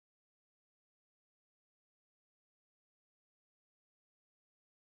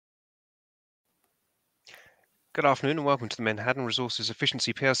Good afternoon and welcome to the Menhaden Resources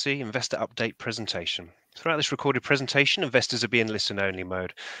Efficiency PLC Investor Update presentation. Throughout this recorded presentation, investors will be in listen-only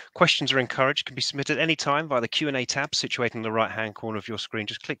mode. Questions are encouraged, can be submitted any time via the Q&A tab situated in the right-hand corner of your screen.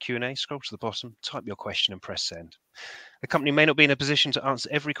 Just click Q&A, scroll to the bottom, type your question and press send. The company may not be in a position to answer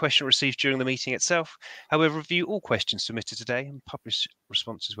every question received during the meeting itself. However, review all questions submitted today and publish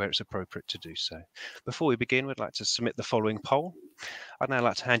responses where it's appropriate to do so. Before we begin, we'd like to submit the following poll. I'd now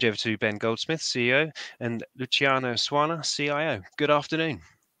like to hand you over to Ben Goldsmith, CEO, and Luciano Suana, CIO. Good afternoon.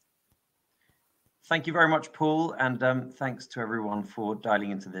 Thank you very much, Paul, and thanks to everyone for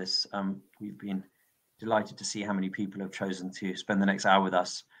dialing into this. We've been delighted to see how many people have chosen to spend the next hour with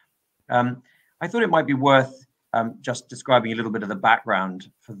us. I thought it might be worth just describing a little bit of the background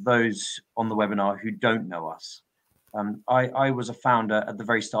for those on the webinar who don't know us. I was a founder at the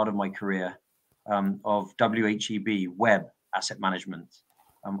very start of my career of WHEB, Web Asset Management.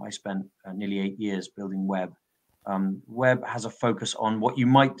 I spent nearly 8 years building Web. Web has a focus on what you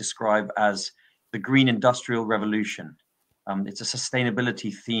might describe as the green industrial revolution. It's a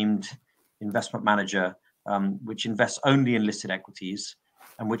sustainability themed investment manager which invests only in listed equities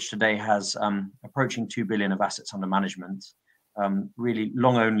and which today has approaching 2 billion of assets under management, really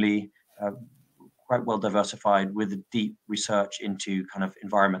long only, quite well diversified with a deep research into kind of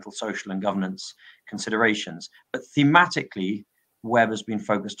environmental, social and governance considerations. But thematically, Web has been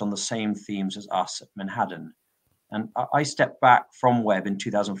focused on the same themes as us at Menhaden. And I stepped back from Web in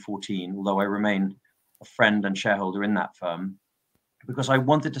 2014, although I remain a friend and shareholder in that firm, because I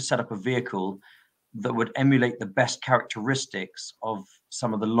wanted to set up a vehicle that would emulate the best characteristics of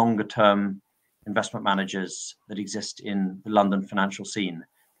some of the longer term investment managers that exist in the London financial scene,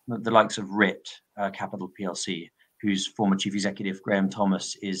 the likes of RIT Capital PLC, whose former chief executive, Graham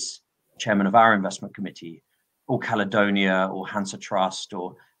Thomas, is chairman of our investment committee, or Caledonia, or Hansa Trust,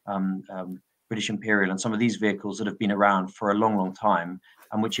 or British Imperial, and some of these vehicles that have been around for a long, long time,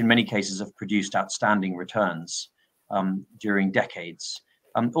 and which in many cases have produced outstanding returns during decades.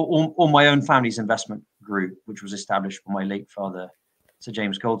 Or my own family's investment group, which was established by my late father, Sir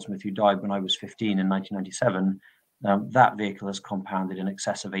James Goldsmith, who died when I was 15 in 1997. That vehicle has compounded in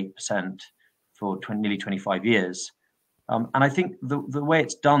excess of 8% for nearly 25 years. And I think the way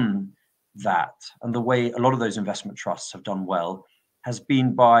it's done that, and the way a lot of those investment trusts have done well, has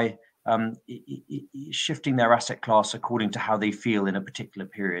been by shifting their asset class according to how they feel in a particular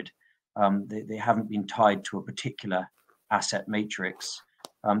period. They haven't been tied to a particular asset matrix.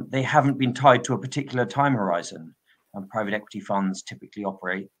 They haven't been tied to a particular time horizon. Private equity funds typically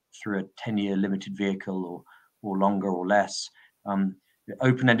operate through a 10-year limited vehicle or longer or less.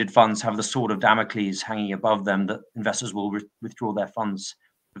 Open-ended funds have the sword of Damocles hanging above them that investors will withdraw their funds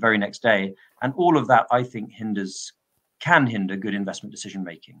the very next day. And all of that, I think, can hinder good investment decision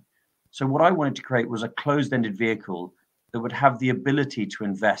making. So what I wanted to create was a closed-ended vehicle that would have the ability to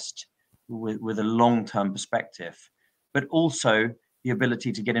invest with a long-term perspective, but also the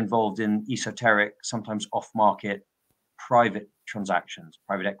ability to get involved in esoteric, sometimes off-market, private transactions,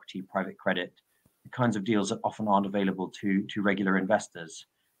 private equity, private credit, the kinds of deals that often aren't available to regular investors,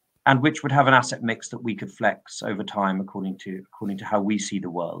 and which would have an asset mix that we could flex over time according to how we see the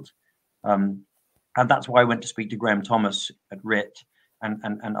world. And that's why I went to speak to Graham Thomas at RIT,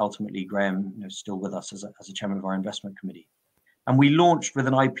 and ultimately Graham, still with us as a chairman of our investment committee. And we launched with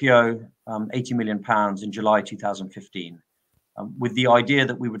an IPO, 80 million pounds in July 2015, with the idea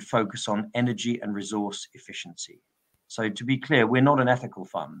that we would focus on energy and resource efficiency. So to be clear, we're not an ethical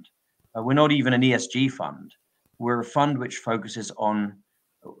fund. We're not even an ESG fund. We're a fund which focuses on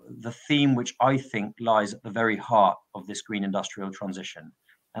the theme which I think lies at the very heart of this green industrial transition,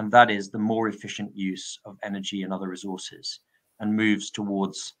 and that is the more efficient use of energy and other resources, and moves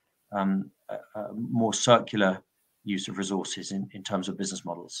towards a more circular use of resources in terms of business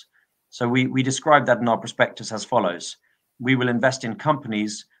models. So we describe that in our prospectus as follows. We will invest in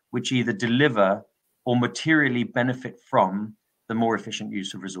companies which either deliver or materially benefit from the more efficient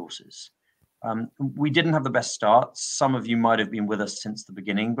use of resources. We didn't have the best start. Some of you might have been with us since the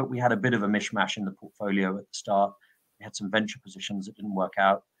beginning, but we had a bit of a mishmash in the portfolio at the start. We had some venture positions that didn't work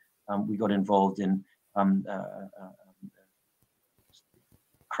out. We got involved in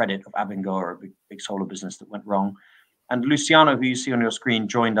credit of Abingor, a big solar business that went wrong. And Luciano, who you see on your screen,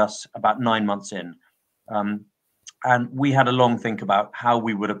 joined us about 9 months in. And we had a long think about how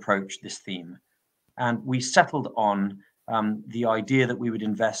we would approach this theme. And we settled on the idea that we would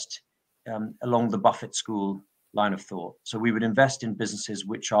invest along the Buffett school line of thought. So we would invest in businesses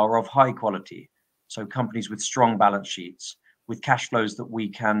which are of high quality. So companies with strong balance sheets, with cash flows that we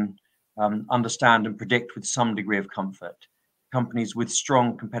can understand and predict with some degree of comfort. Companies with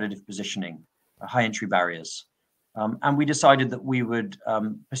strong competitive positioning, high entry barriers. And we decided that we would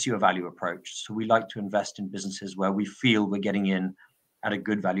pursue a value approach. So we like to invest in businesses where we feel we're getting in at a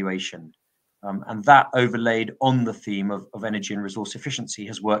good valuation. And that overlaid on the theme of energy and resource efficiency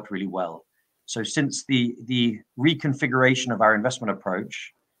has worked really well. So since the reconfiguration of our investment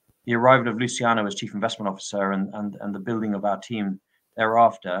approach, the arrival of Luciano as Chief Investment Officer and the building of our team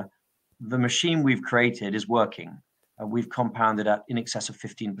thereafter, the machine we've created is working. We've compounded at in excess of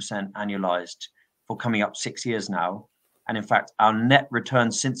 15% annualized for coming up 6 years now. And in fact, our net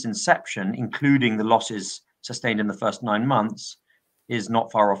return since inception, including the losses sustained in the first 9 months, is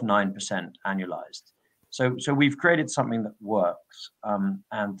not far off 9% annualized. So we've created something that works,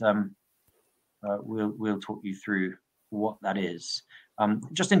 we'll talk you through what that is.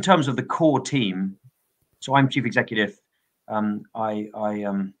 Just in terms of the core team, so I'm Chief Executive. I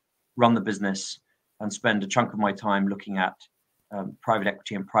run the business and spend a chunk of my time looking at private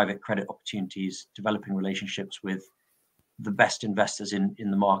equity and private credit opportunities, developing relationships with the best investors in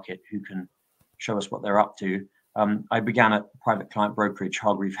the market who can show us what they're up to. I began at private client brokerage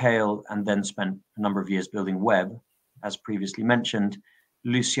Hargreave Hale, and then spent a number of years building Web, as previously mentioned.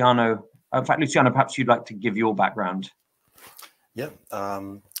 Luciano, perhaps you'd like to give your background. Yeah,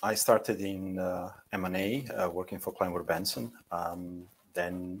 I started in M&A, working for Kleinwort Benson.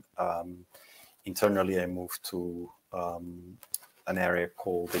 Then internally, I moved to an area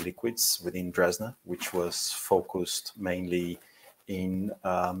called the liquids within Dresdner, which was focused mainly in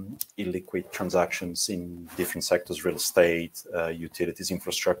illiquid transactions in different sectors: real estate, utilities,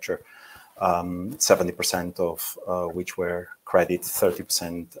 infrastructure. 70% of which were credit,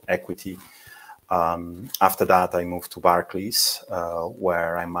 30% equity. After that, I moved to Barclays,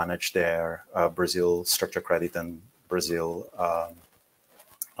 where I managed their Brazil structured credit and Brazil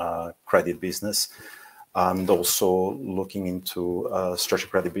credit business, and also looking into structured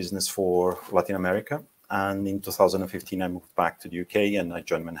credit business for Latin America. And in 2015, I moved back to the UK, and I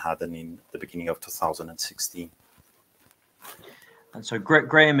joined MENHADEN in the beginning of 2016. And so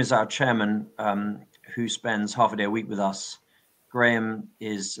Graham is our chairman, who spends half a day a week with us. Graham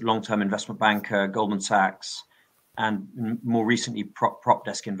is a long-term investment banker, Goldman Sachs, and more recently prop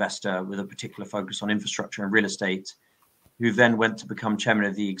desk investor with a particular focus on infrastructure and real estate, who then went to become chairman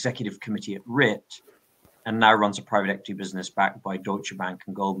of the executive committee at RIT, and now runs a private equity business backed by Deutsche Bank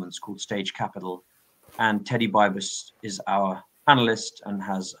and Goldman's called Stage Capital. And Teddy Bibas is our panelist and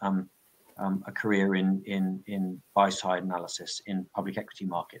has a career in buy-side analysis in public equity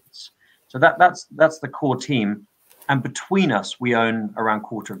markets. So that's the core team. And between us, we own around a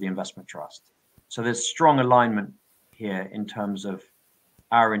quarter of the investment trust. So there's strong alignment here in terms of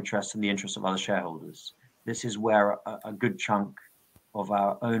our interests and the interests of other shareholders. This is where a good chunk of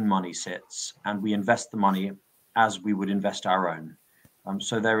our own money sits, and we invest the money as we would invest our own.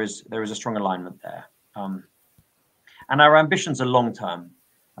 So there is a strong alignment there. And our ambitions are long term.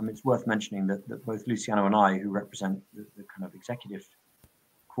 It's worth mentioning that both Luciano and I, who represent the kind of executive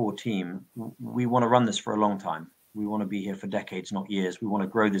core team, we want to run this for a long time. We want to be here for decades, not years. We want to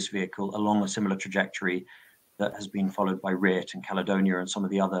grow this vehicle along a similar trajectory that has been followed by RIT and Caledonia and some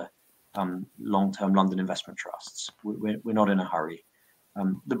of the other long-term London investment trusts. We're not in a hurry.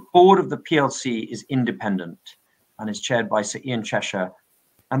 The board of the PLC is independent and is chaired by Sir Ian Cheshire.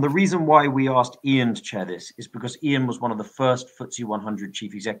 And the reason why we asked Ian to chair this is because Ian was one of the first FTSE 100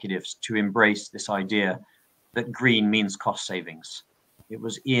 chief executives to embrace this idea that green means cost savings. It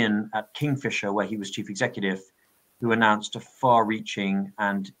was Ian at Kingfisher, where he was chief executive, who announced a far-reaching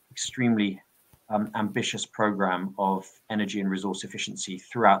and extremely ambitious program of energy and resource efficiency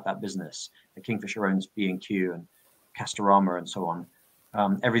throughout that business. The Kingfisher owns B&Q and Castorama and so on.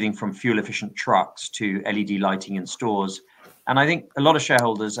 Everything from fuel-efficient trucks to LED lighting in stores. And I think a lot of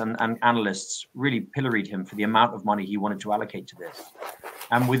shareholders and analysts really pilloried him for the amount of money he wanted to allocate to this.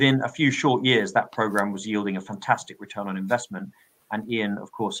 And within a few short years, that program was yielding a fantastic return on investment. And Ian,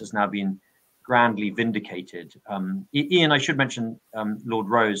 of course, has now been grandly vindicated. Ian, I should mention Lord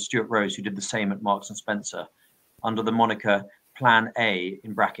Rose, Stuart Rose, who did the same at Marks and Spencer under the moniker Plan A,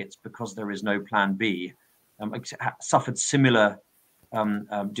 in brackets, because there is no Plan B, suffered similar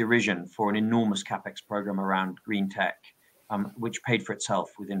derision for an enormous capex program around green tech, which paid for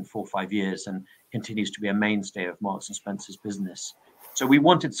itself within 4 or 5 years and continues to be a mainstay of Marks and Spencer's business. So we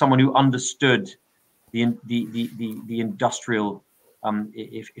wanted someone who understood the industrial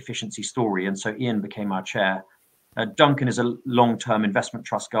efficiency story, and so Ian became our chair. Duncan is a long-term investment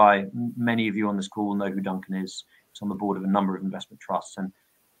trust guy. Many of you on this call will know who Duncan is. He's on the board of a number of investment trusts and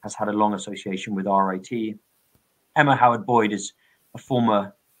has had a long association with RIT. Emma Howard-Boyd is a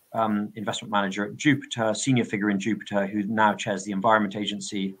former investment manager at Jupiter, senior figure in Jupiter, who now chairs the Environment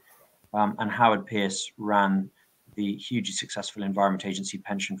Agency. And Howard Pearce ran the hugely successful Environment Agency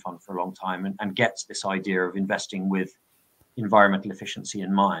pension fund for a long time, and gets this idea of investing with environmental efficiency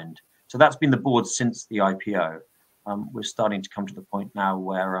in mind. So that's been the board since the IPO. We're starting to come to the point now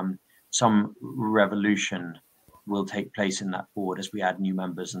where some revolution will take place in that board as we add new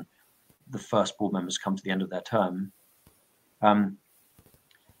members and the first board members come to the end of their term.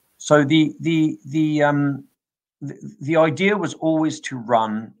 So the idea was always to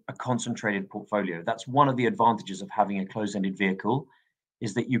run a concentrated portfolio. That's one of the advantages of having a closed-ended vehicle,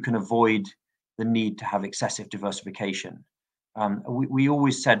 is that you can avoid the need to have excessive diversification. We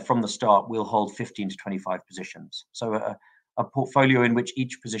always said from the start, we'll hold 15 to 25 positions. So a portfolio in which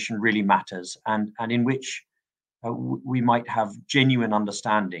each position really matters, and in which we might have genuine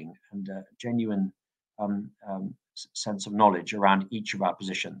understanding and genuine sense of knowledge around each of our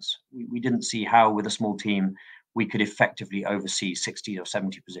positions. We didn't see how, with a small team, we could effectively oversee 60 or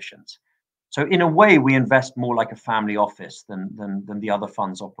 70 positions. So in a way, we invest more like a family office than the other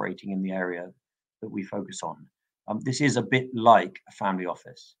funds operating in the area that we focus on. This is a bit like a family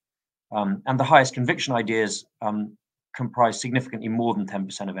office. And the highest conviction ideas comprise significantly more than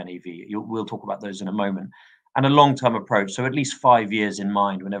 10% of NAV. We'll talk about those in a moment. And a long-term approach, so at least 5 years in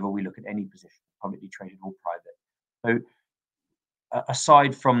mind whenever we look at any position, publicly traded or private. So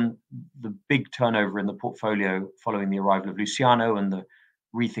aside from the big turnover in the portfolio following the arrival of Luciano and the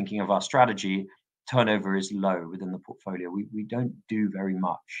rethinking of our strategy, turnover is low within the portfolio. We don't do very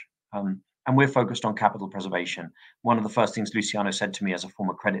much. And we're focused on capital preservation. One of the first things Luciano said to me as a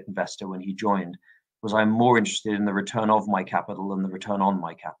former credit investor when he joined was, I'm more interested in the return of my capital than the return on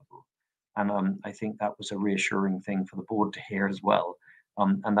my capital. And I think that was a reassuring thing for the board to hear as well.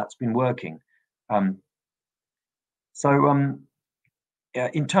 And that's been working. In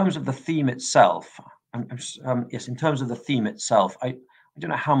terms of the theme itself, yes, in terms of the theme itself, I don't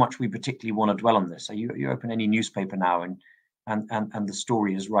know how much we particularly want to dwell on this. So you open any newspaper now and the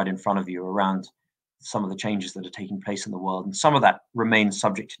story is right in front of you around some of the changes that are taking place in the world. And some of that remains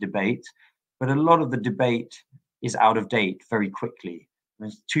subject to debate, but a lot of the debate is out of date very quickly.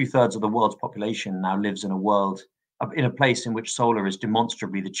 2/3 of the world's population now lives in a place in which solar is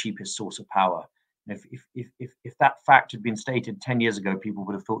demonstrably the cheapest source of power. If that fact had been stated 10 years ago, people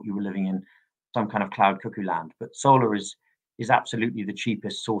would have thought you were living in some kind of cloud cuckoo land. But solar is absolutely the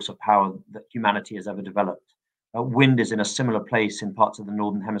cheapest source of power that humanity has ever developed. Wind is in a similar place in parts of the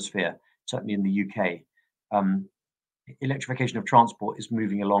Northern Hemisphere, certainly in the UK. Electrification of transport is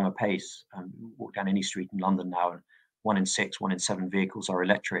moving along a pace. Walk down any street in London now, and 1 in 6, 1 in 7 vehicles are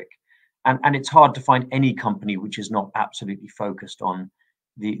electric. And it's hard to find any company which is not absolutely focused on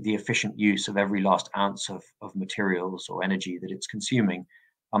the efficient use of every last ounce of materials or energy that it's consuming.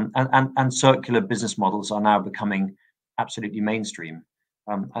 And circular business models are now becoming absolutely mainstream.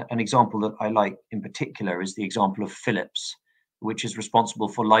 An example that I like in particular is the example of Philips, which is responsible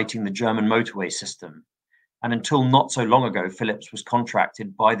for lighting the German motorway system. And until not so long ago, Philips was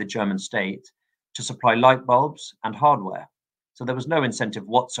contracted by the German state to supply light bulbs and hardware. So there was no incentive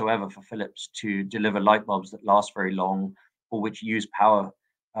whatsoever for Philips to deliver light bulbs that last very long or which use power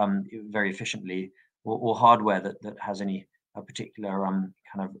very efficiently, or hardware that has any particular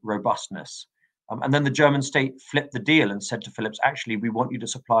kind of robustness. And then the German state flipped the deal and said to Philips, actually, we want you to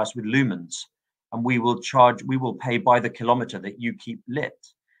supply us with lumens, and we will pay by the kilometer that you keep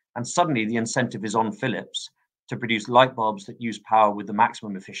lit. And suddenly the incentive is on Philips to produce light bulbs that use power with the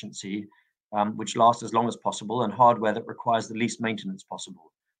maximum efficiency, which lasts as long as possible, and hardware that requires the least maintenance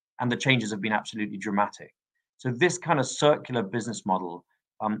possible. And the changes have been absolutely dramatic. So this kind of circular business model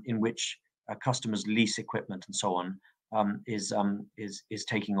in which customers lease equipment and so on is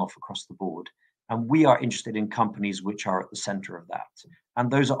taking off across the board. And we are interested in companies which are at the center of that. And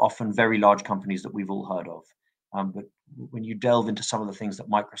those are often very large companies that we've all heard of. But when you delve into some of the things that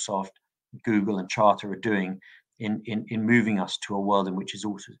Microsoft, Google, and Charter are doing in moving us to a world in which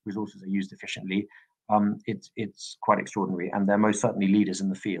resources are used efficiently, it's quite extraordinary. And they're most certainly leaders in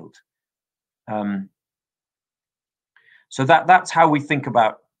the field. So that's how we think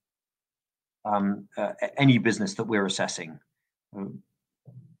about any business that we're assessing.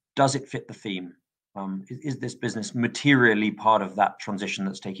 Does it fit the theme? Is this business materially part of that transition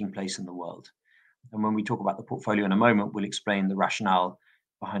that's taking place in the world? And when we talk about the portfolio in a moment, we'll explain the rationale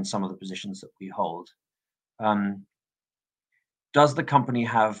behind some of the positions that we hold. Does the company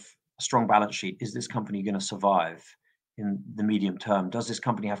have a strong balance sheet? Is this company going to survive in the medium term? Does this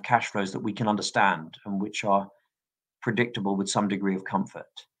company have cash flows that we can understand and which are predictable with some degree of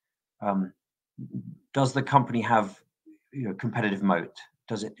comfort? Does the company have competitive moat?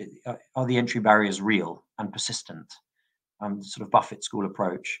 Are the entry barriers real and persistent? Sort of Buffett school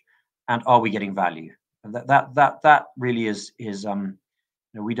approach. And are we getting value? And that really is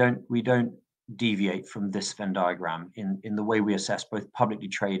we don't deviate from this Venn diagram in the way we assess both publicly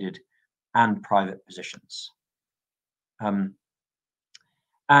traded and private positions. In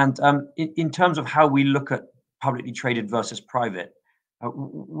terms of how we look at publicly traded versus private,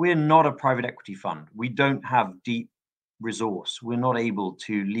 we're not a private equity fund. We don't have deep resource. We're not able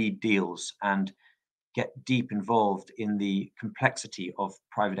to lead deals and get deep involved in the complexity of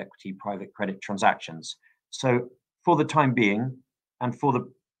private equity, private credit transactions. So for the time being and for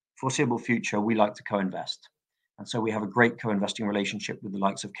the foreseeable future, we like to co-invest. And so we have a great co-investing relationship with the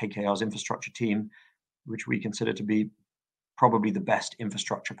likes of KKR's infrastructure team, which we consider to be probably the best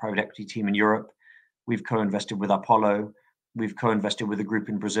infrastructure private equity team in Europe. We've co-invested with Apollo. We've co-invested with a group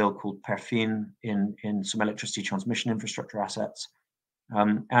in Brazil called Perfin in some electricity transmission infrastructure assets.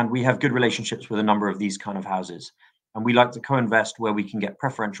 And we have good relationships with a number of these kind of houses. And we like to co-invest where we can get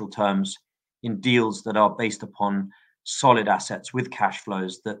preferential terms in deals that are based upon solid assets with cash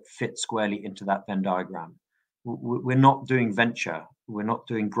flows that fit squarely into that Venn diagram. We're not doing venture. We're not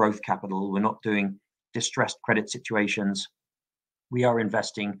doing growth capital. We're not doing distressed credit situations. We are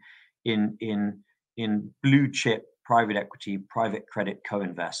investing in blue chip private equity, private credit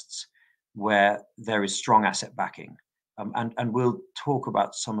co-invests where there is strong asset backing. And we'll talk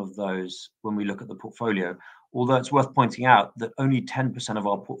about some of those when we look at the portfolio, although it's worth pointing out that only 10% of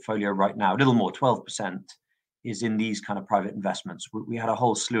our portfolio right now, a little more, 12%, is in these kind of private investments. We had a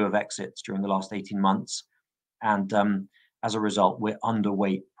whole slew of exits during the last 18 months. And as a result, we're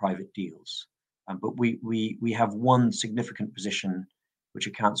underweight private deals. But we have one significant position, which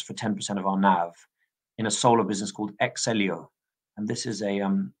accounts for 10% of our NAV, in a solar business called Excelio. And this is a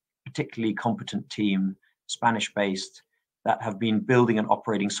particularly competent team, Spanish-based, that have been building and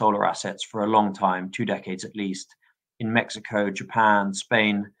operating solar assets for a long time, 2 decades at least, in Mexico, Japan,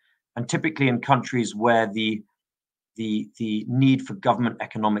 Spain, and typically in countries where the need for government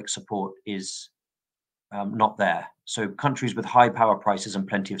economic support is not there. So countries with high power prices and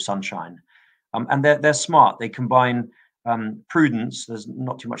plenty of sunshine. And they're smart. They combine prudence, there's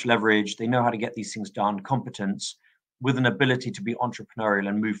not too much leverage, they know how to get these things done, competence, with an ability to be entrepreneurial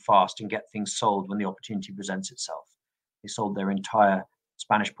and move fast and get things sold when the opportunity presents itself. They sold their entire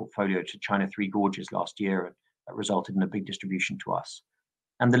Spanish portfolio to China Three Gorges last year, and that resulted in a big distribution to us.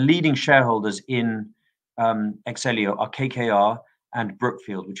 And the leading shareholders in Excelio are KKR and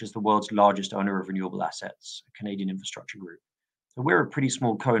Brookfield, which is the world's largest owner of renewable assets, a Canadian infrastructure group. So we're a pretty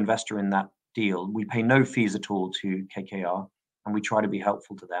small co-investor in that deal. We pay no fees at all to KKR, and we try to be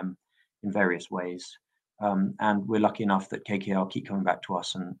helpful to them in various ways. And we're lucky enough that KKR keep coming back to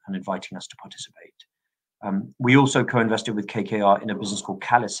us and inviting us to participate. We also co-invested with KKR in a business called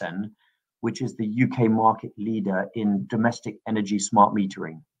Calisen, which is the UK market leader in domestic energy smart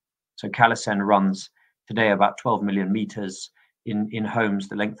metering. So Calisen runs today about 12 million meters in homes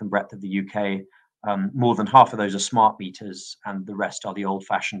the length and breadth of the UK. More than half of those are smart meters, and the rest are the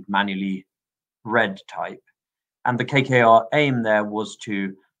old-fashioned manually read type. And the KKR aim there was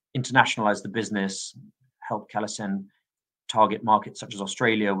to internationalize the business, help Calisen target markets such as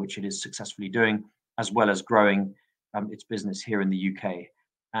Australia, which it is successfully doing, as well as growing its business here in the UK.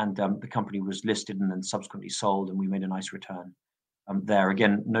 And the company was listed and then subsequently sold, and we made a nice return there.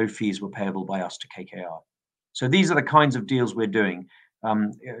 Again, no fees were payable by us to KKR. So these are the kinds of deals we're doing.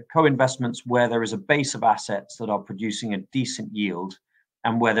 Co-investments where there is a base of assets that are producing a decent yield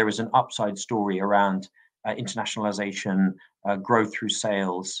and where there is an upside story around internationalization, growth through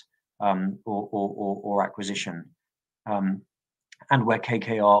sales or acquisition, and where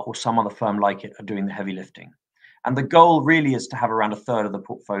KKR or some other firm like it are doing the heavy lifting. And the goal really is to have around a third of the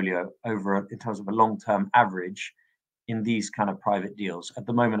portfolio over in terms of a long-term average in these kind of private deals. At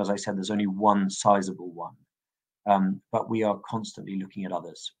the moment, as I said, there's only one sizable one, but we are constantly looking at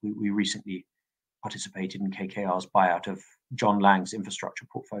others. We recently participated in KKR's buyout of John Lang's infrastructure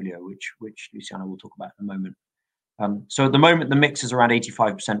portfolio, which Luciano will talk about in a moment. So at the moment, the mix is around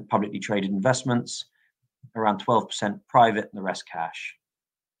 85% publicly traded investments, around 12% private, and the rest cash.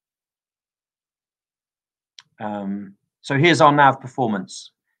 So here's our NAV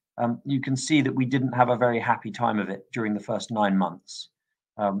performance. You can see that we didn't have a very happy time of it during the first 9 months.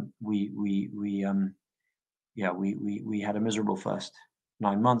 We had a miserable first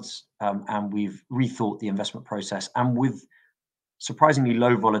 9 months, and we've rethought the investment process. And with surprisingly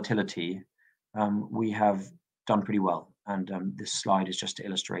low volatility, we have done pretty well. And this slide is just to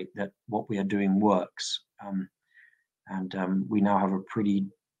illustrate that what we are doing works. We now have a pretty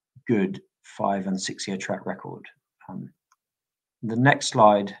good 5- and 6-year track record. The next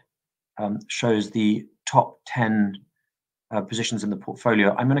slide shows the top 10 positions in the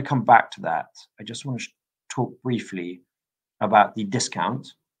portfolio. I'm going to come back to that. I just want to talk briefly about the discount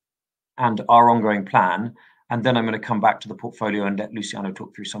and our ongoing plan, and then I'm going to come back to the portfolio and let Luciano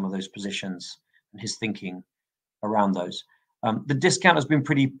talk through some of those positions and his thinking around those. The discount has been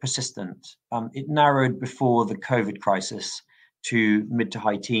pretty persistent. It narrowed before the COVID crisis to mid to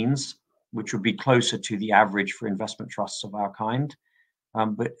high teens, which would be closer to the average for investment trusts of our kind.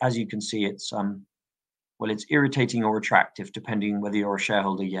 But as you can see, it's well, it's irritating or attractive, depending whether you're a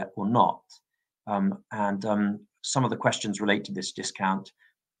shareholder yet or not. Some of the questions relate to this discount,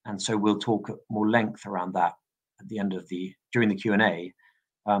 and so we'll talk at more length around that at the end of during the Q&A.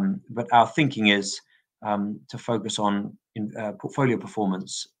 But our thinking is to focus on portfolio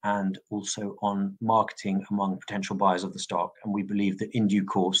performance and also on marketing among potential buyers of the stock. And we believe that in due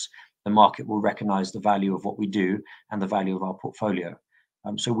course, the market will recognize the value of what we do and the value of our portfolio.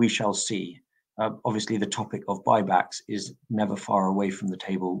 So we shall see. Obviously, the topic of buybacks is never far away from the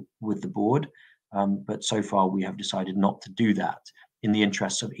table with the board, but so far we have decided not to do that in the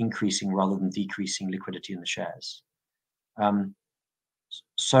interests of increasing rather than decreasing liquidity in the shares. I'm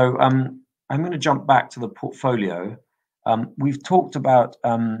going to jump back to the portfolio. We've talked about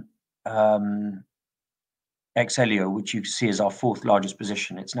Exelio, which you see as our fourth largest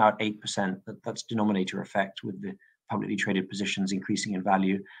position. It's now at 8%. That's denominator effect with the publicly traded positions increasing in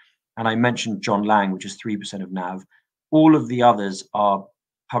value. And I mentioned John Lang, which is 3% of NAV. All of the others are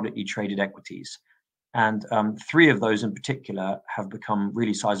publicly traded equities. And 3 of those in particular have become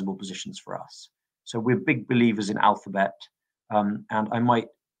really sizable positions for us. So we're big believers in Alphabet. And I might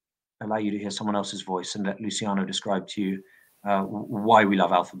allow you to hear someone else's voice and let Luciano describe to you why we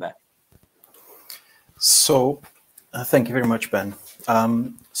love Alphabet. So thank you very much, Ben.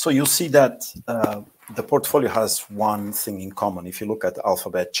 So you'll see that the portfolio has one thing in common. If you look at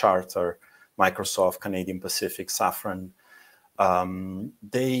Alphabet, Charter, Microsoft, Canadian Pacific, Safran,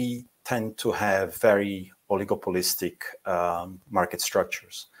 they tend to have very oligopolistic market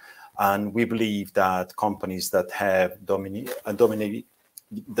structures. And we believe that companies that have dominate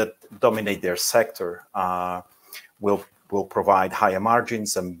their sector will provide higher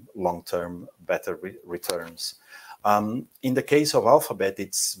margins and long-term better returns. In the case of Alphabet,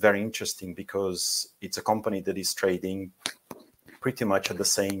 it's very interesting because it's a company that is trading pretty much at the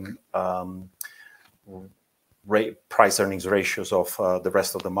same price-earnings ratios of the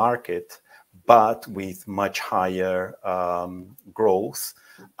rest of the market, but with much higher growth.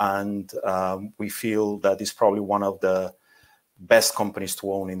 And we feel that it's probably one of the best companies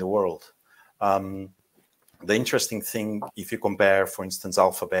to own in the world. The interesting thing, if you compare, for instance,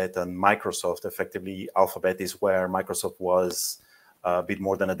 Alphabet and Microsoft, effectively, Alphabet is where Microsoft was a bit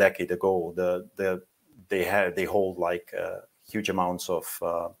more than a decade ago. They hold like huge amounts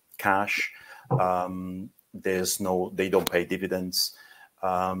of cash. They don't pay dividends.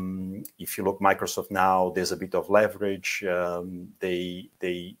 If you look Microsoft now, there's a bit of leverage. They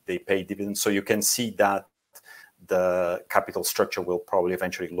pay dividends, so you can see that the capital structure will probably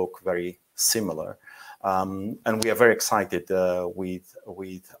eventually look very similar. And we are very excited with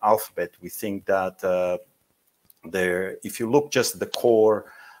Alphabet. We think that if you look just at the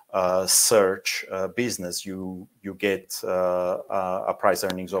core search business, you get a price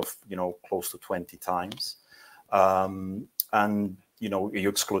earnings of close to 20 times, and you're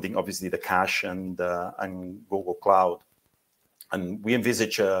excluding obviously the cash and Google Cloud, and we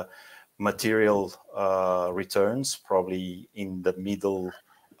envisage material returns probably in the middle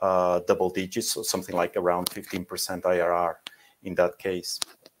double digits, or something like around 15% IRR in that case.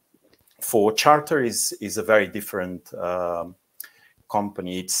 For Charter is a very different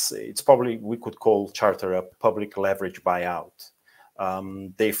company. It's probably, we could call Charter a public leverage buyout.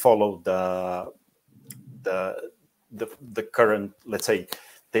 They follow the current, let's say,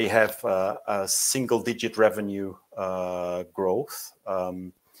 they have a single-digit revenue growth,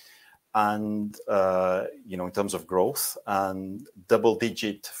 and in terms of growth, and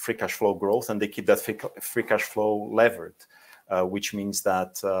double-digit free cash flow growth, and they keep that free cash flow levered, which means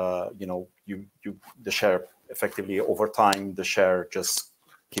that the share effectively over time, the share just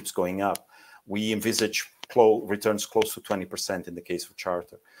keeps going up. We envisage returns close to 20% in the case of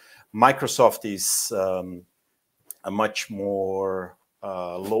Charter. Microsoft is a much more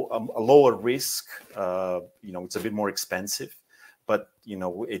lower risk. It's a bit more expensive, but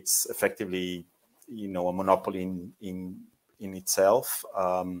it's effectively a monopoly in itself,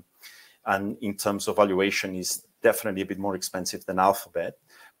 and in terms of valuation is definitely a bit more expensive than Alphabet.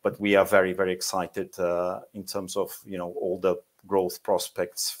 But we are very, very excited in terms of all the growth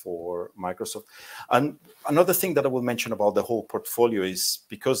prospects for Microsoft. And another thing that I will mention about the whole portfolio is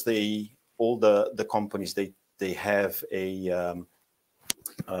because all the companies, they they have a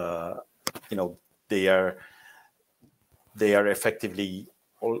you know, they are effectively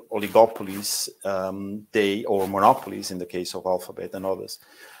oligopolies, or monopolies in the case of Alphabet and others.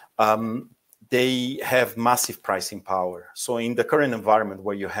 They have massive pricing power. So in the current environment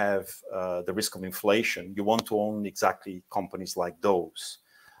where you have the risk of inflation, you want to own exactly companies like those,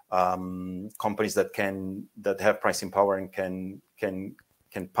 companies that have pricing power and can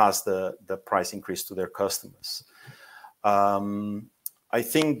pass the price increase to their customers. I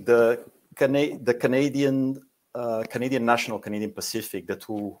think the Canadian National, Canadian Pacific, the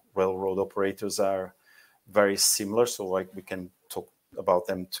two railroad operators are very similar, so we can talk about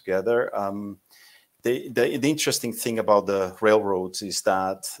them together. The interesting thing about the railroads is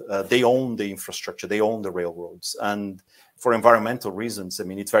that they own the infrastructure, they own the railroads, and for environmental reasons, I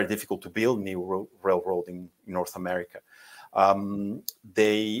mean, it's very difficult to build new railroad in North America.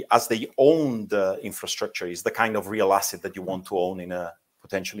 As they own the infrastructure, is the kind of real asset that you want to own in a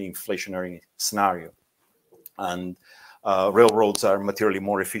potentially inflationary scenario. And railroads are materially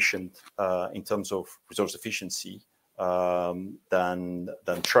more efficient in terms of resource efficiency than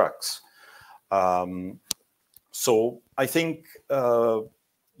trucks. So I think,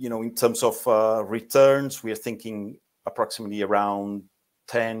 you know, in terms of returns, we are thinking approximately around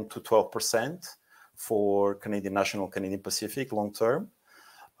 10 to 12% for Canadian National, Canadian Pacific long term,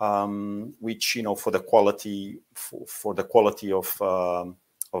 which, you know, for the quality of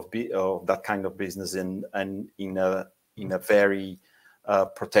that kind of business and in a very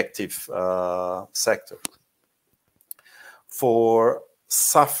protective sector. For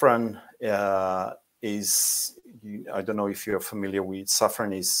Safran, I don't know if you're familiar with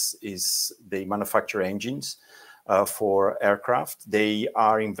Safran, is they manufacture engines for aircraft. They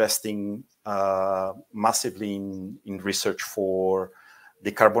are investing massively in research for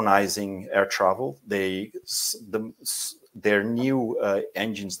decarbonizing air travel. Their new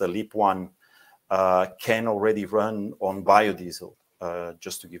engines, the LEAP-1, can already run on biodiesel,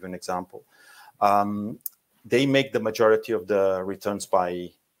 just to give an example. They make the majority of the returns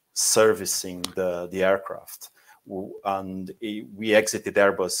by servicing the aircraft. And we exited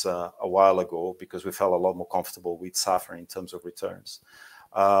Airbus a while ago because we felt a lot more comfortable with Safran in terms of returns.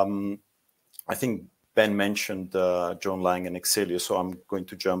 I think Ben mentioned John Lang and Excelia, so I'm going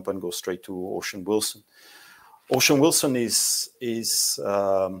to jump and go straight to Ocean Wilson. Ocean Wilson is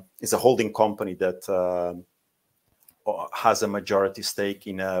a holding company that has a majority stake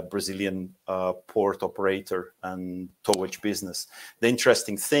in a Brazilian port operator and towage business. The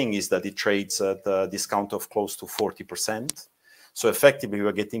interesting thing is that it trades at a discount of close to 40%. So effectively,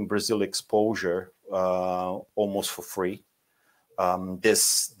 we're getting Brazil exposure almost for free.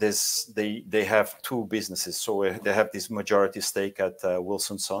 They have two businesses. So they have this majority stake at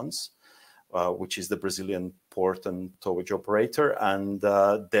Wilson Sons, which is the Brazilian port and towage operator. And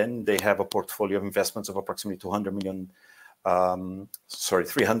then they have a portfolio of investments of approximately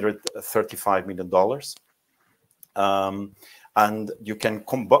 $335 million. And you can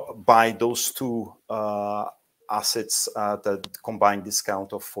buy those two assets at a combined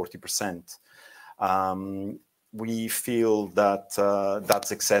discount of 40%. We feel that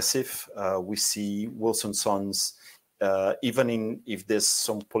that's excessive. We see Wilson Sons, even if there's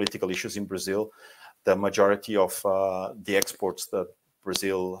some political issues in Brazil, the majority of the exports that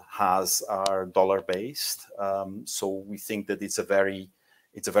Brazil has are dollar-based. So we think that it's a very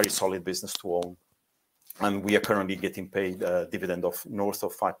solid business to own. And we are currently getting paid a dividend of north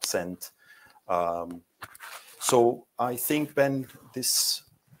of 5%. So I think, Ben, this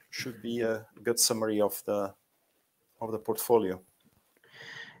should be a good summary of the portfolio.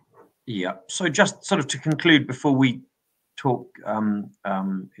 Yeah. So just sort of to conclude before we talk in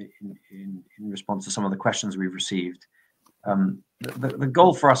response to some of the questions we've received, the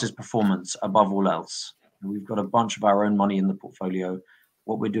goal for us is performance above all else. We've got a bunch of our own money in the portfolio.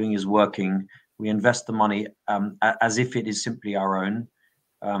 What we're doing is working. We invest the money as if it is simply our own,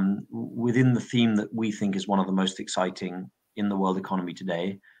 within the theme that we think is one of the most exciting in the world economy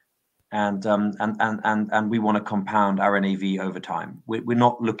today. And we want to compound our NAV over time. We're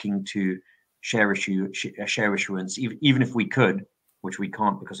not looking to share issuance, even if we could, which we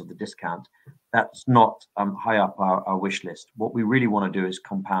can't because of the discount. That's not high up our wish list. What we really want to do is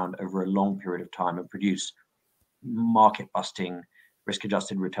compound over a long period of time and produce market-busting,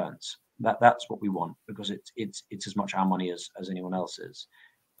 risk-adjusted returns. That's what we want, because it's as much our money as anyone else's.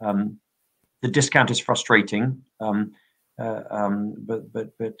 The discount is frustrating, but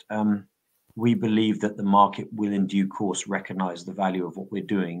we believe that the market will in due course recognize the value of what we're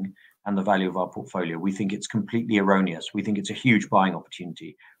doing and the value of our portfolio. We think it's completely erroneous. We think it's a huge buying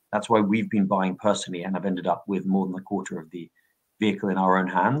opportunity. That's why we've been buying personally and have ended up with more than a quarter of the vehicle in our own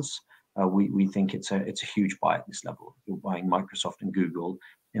hands. We think it's a huge buy at this level. You're buying Microsoft and Google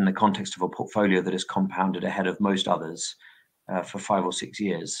in the context of a portfolio that is compounded ahead of most others for 5 or 6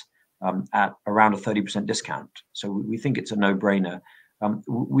 years at around a 30% discount. So we think it's a no-brainer.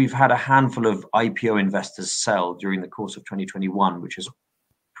 We've had a handful of IPO investors sell during the course of 2021, which has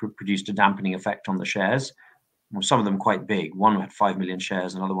produced a dampening effect on the shares. Some of them quite big. One had 5 million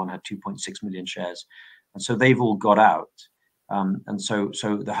shares, another one had 2.6 million shares, and so they've all got out. And so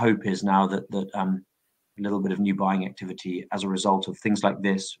the hope is now that a little bit of new buying activity as a result of things like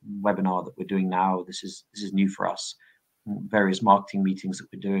this webinar that we're doing now. This is new for us. Various marketing meetings that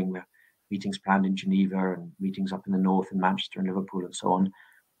we're doing. We're meetings planned in Geneva and meetings up in the north in Manchester and Liverpool and so on.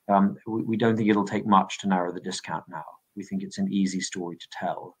 We don't think it'll take much to narrow the discount now. We think it's an easy story to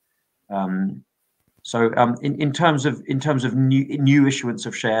tell. In terms of new issuance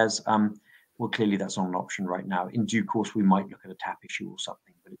of shares, well, clearly that's not an option right now. In due course, we might look at a tap issue or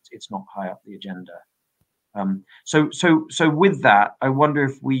something, but it's not high up the agenda. So with that, I wonder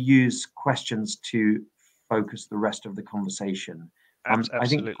if we use questions to focus the rest of the conversation. Absolutely. I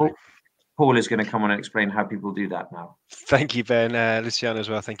think Paul is going to come on and explain how people do that now. Thank you, Ben. Luciano as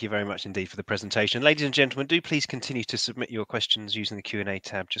well, thank you very much indeed for the presentation. Ladies and gentlemen, do please continue to submit your questions using the Q&A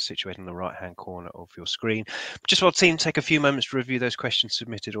tab just situated in the right-hand corner of your screen. Just while the team take a few moments to review those questions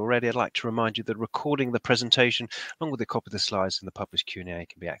submitted already, I'd like to remind you that recording the presentation, along with a copy of the slides and the published Q&A,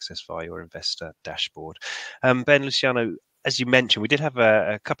 can be accessed via your investor dashboard. Ben, Luciano, as you mentioned, we did have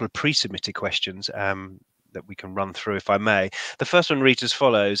a couple of pre-submitted questions that we can run through, if I may. The first one reads as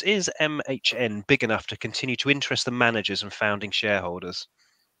follows: is MHN big enough to continue to interest the managers and founding shareholders?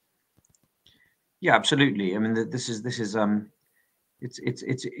 Yeah, absolutely. I mean, it's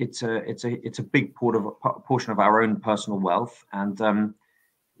a big portion of our own personal wealth, and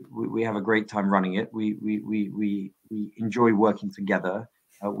we have a great time running it. We enjoy working together.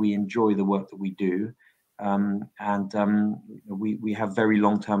 We enjoy the work that we do. We have very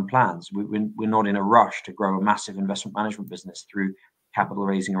long-term plans. We're not in a rush to grow a massive investment management business through capital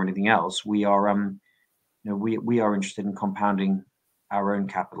raising or anything else. We are interested in compounding our own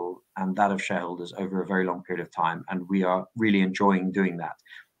capital and that of shareholders over a very long period of time, and we are really enjoying doing that,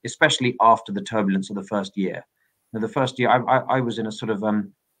 especially after the turbulence of the first year. Now, the first year, I was in a sort of a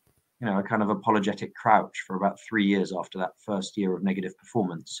kind of apologetic crouch for about 3 years after that first year of negative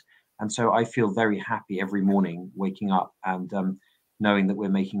performance. And so I feel very happy every morning waking up and knowing that we're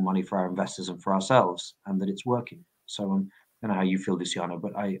making money for our investors and for ourselves, and that it's working. So I don't know how you feel, Luciano,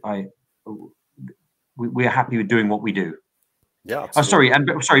 but we're happy with doing what we do. Yeah. Absolutely.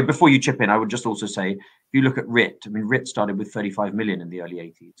 Sorry, before you chip in, I would just also say, if you look at RIT, I mean, RIT started with 35 million in the early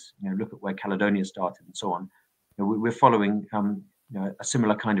 80s. Look at where Caledonia started and so on. We're following a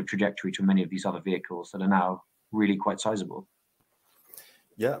similar kind of trajectory to many of these other vehicles that are now really quite sizable.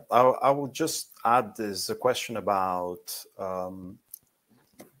 Yeah, I will just add, there's a question about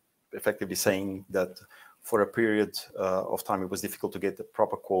effectively saying that for a period of time, it was difficult to get the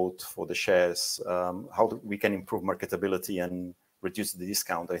proper quote for the shares. How we can improve marketability and reduce the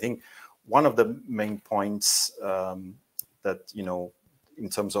discount. I think one of the main points that, in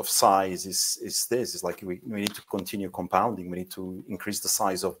terms of size is like we need to continue compounding. We need to increase the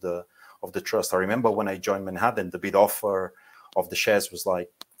size of the trust. I remember when I joined MENHADEN, the bid offer of the shares was like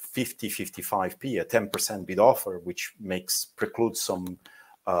 55p, a 10% bid offer, which precludes some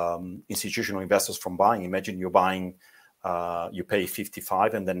institutional investors from buying. Imagine you're buying, you pay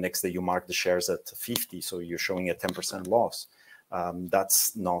 55, and then next day you mark the shares at 50, so you're showing a 10% loss.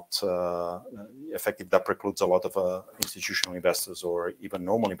 That's not effective. That precludes a lot of institutional investors or even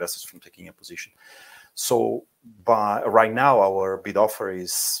normal investors from taking a position. So right now, our bid offer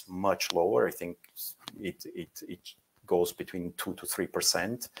is much lower. I think it goes between 2 to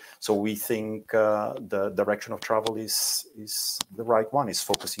 3%. So we think the direction of travel is the right one. Is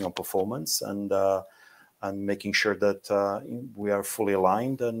focusing on performance and making sure that we are fully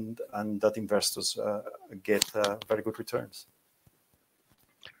aligned and that investors get very good returns.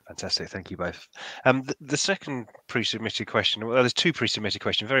 Fantastic, thank you both. The second pre-submitted question, well, there's two pre-submitted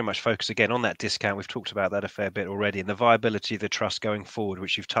questions, very much focused again on that discount. We've talked about that a fair bit already, and the viability of the trust going forward,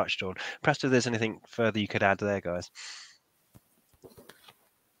 which you've touched on. Perhaps if there's anything further you could add there, guys.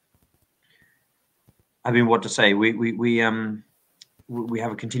 I mean, what to say? We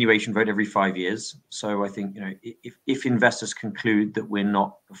have a continuation vote every 5 years. So I think if investors conclude that we're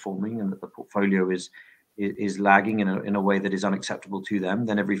not performing and that the portfolio is lagging in a way that is unacceptable to them,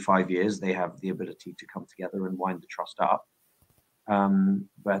 then every 5 years they have the ability to come together and wind the trust up.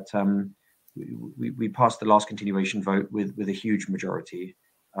 But we passed the last continuation vote with a huge majority.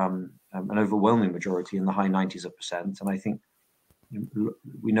 an overwhelming majority in the high 90s%. And I think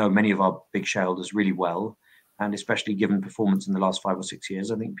we know many of our big shareholders really well, and especially given performance in the last 5 or 6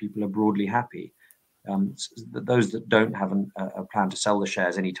 years, I think people are broadly happy. Those that don't have a plan to sell the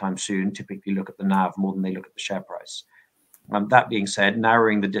shares anytime soon typically look at the NAV more than they look at the share price. That being said,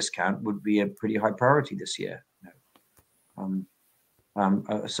 narrowing the discount would be a pretty high priority this year.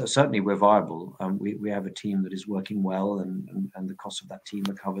 So certainly we're viable. We have a team that is working well, and the costs of that team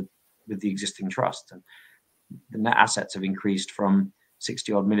are covered with the existing trust. And the net assets have increased from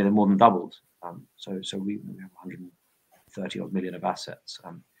 60 odd million and more than doubled. So we have 130 odd million of assets.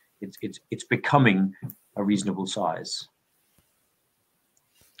 It's becoming a reasonable size.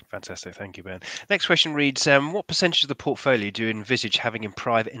 Fantastic, thank you, Ben. Next question reads, what percentage of the portfolio do you envisage having in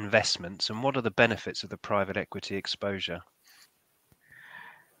private investments, and what are the benefits of the private equity exposure?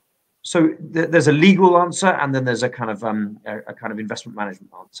 So there's a legal answer, and then there's a kind of investment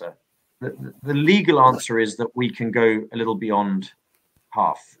management answer. The legal answer is that we can go a little beyond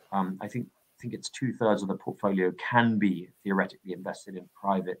half. I think it's 2/3 of the portfolio can be theoretically invested in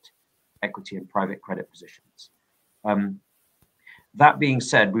private equity and private credit positions. That being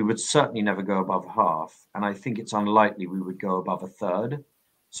said, we would certainly never go above half, and I think it's unlikely we would go above 1/3.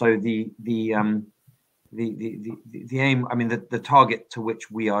 So the aim, I mean, the target to which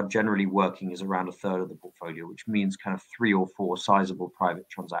we are generally working is around 1/3 of the portfolio, which means kind of 3 or 4 sizable private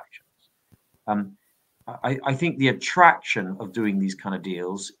transactions. I think the attraction of doing these kind of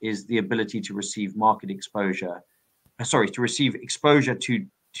deals is the ability to receive market exposure, to receive exposure to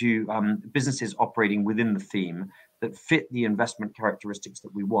businesses operating within the theme that fit the investment characteristics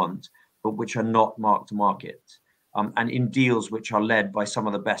that we want, but which are not mark to market, and in deals which are led by some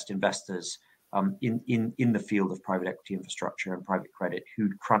of the best investors in the field of private equity infrastructure and private credit, who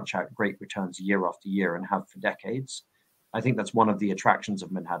crunch out great returns year after year and have for decades. I think that's one of the attractions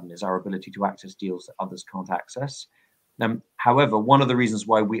of Menhaden, is our ability to access deals that others can't access. However, one of the reasons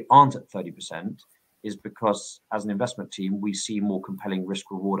why we aren't at 30% is because, as an investment team, we see more compelling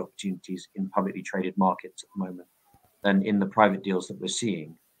risk-reward opportunities in publicly traded markets at the moment than in the private deals that we're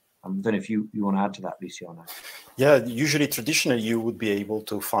seeing. I don't know if you want to add to that, Luciano. Yeah, usually, traditionally, you would be able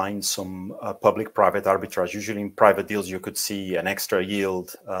to find some public-private arbitrage. Usually in private deals, you could see an extra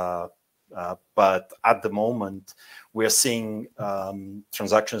yield. But at the moment, we're seeing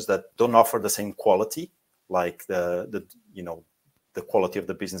transactions that don't offer the same quality, like the quality of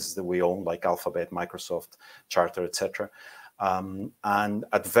the businesses that we own, like Alphabet, Microsoft, Charter, etc. And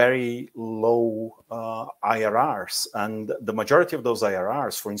at very low IRRs. And the majority of those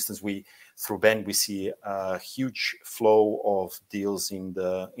IRRs, for instance, through Ben, we see a huge flow of deals in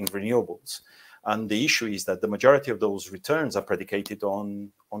renewables. And the issue is that the majority of those returns are predicated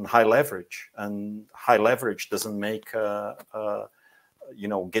on high leverage, and high leverage doesn't make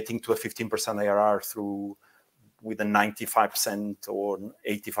getting to a 15% IRR with a 95% or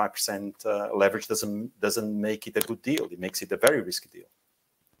 85% leverage doesn't make it a good deal. It makes it a very risky deal.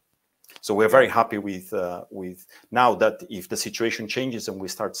 So we're very happy with now that if the situation changes and we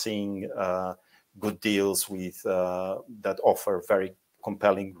start seeing good deals that offer very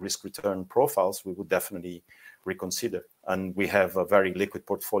compelling risk-return profiles, we would definitely reconsider. And we have a very liquid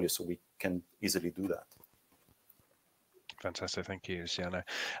portfolio, so we can easily do that. Fantastic, thank you, Luciano.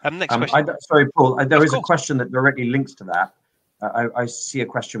 Next question. Sorry, Paul. There is a question that directly links to that. I see a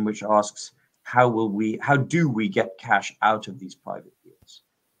question which asks, how do we get cash out of these private deals?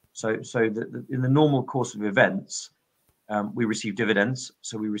 So in the normal course of events, we receive dividends.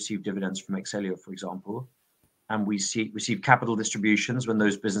 So we receive dividends from Excelio, for example, and we receive capital distributions when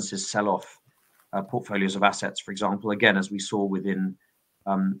those businesses sell off portfolios of assets, for example, again, as we saw within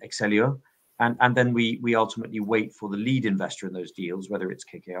Excelio. And then we ultimately wait for the lead investor in those deals, whether it's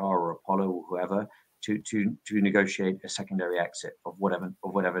KKR or Apollo or whoever, to negotiate a secondary exit of whatever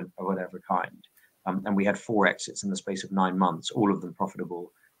kind. And we had 4 exits in the space of 9 months, all of them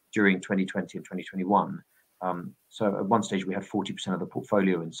profitable during 2020 and 2021. So at one stage we had 40% of the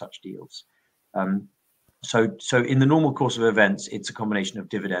portfolio in such deals. So in the normal course of events, it's a combination of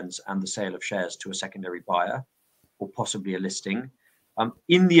dividends and the sale of shares to a secondary buyer, or possibly a listing.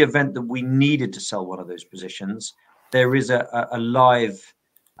 In the event that we needed to sell one of those positions, there is a live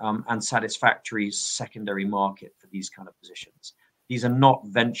and satisfactory secondary market for these kind of positions. These are not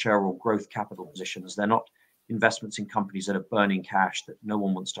venture or growth capital positions. They're not investments in companies that are burning cash that no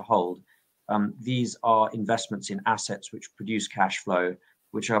one wants to hold. These are investments in assets which produce cash flow,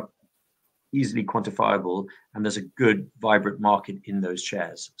 which are easily quantifiable, and there's a good, vibrant market in those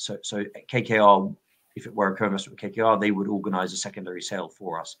shares. So KKR, if it were a co-investment with KKR, they would organize a secondary sale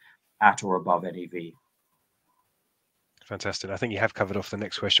for us at or above NAV. Fantastic. I think you have covered off the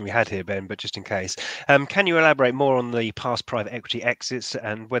next question we had here, Ben, but just in case, can you elaborate more on the past private equity exits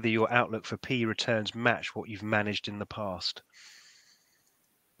and whether your outlook for PE returns match what you've managed in the past?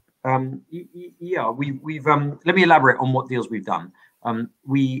 Yeah, we've let me elaborate on what deals we've done.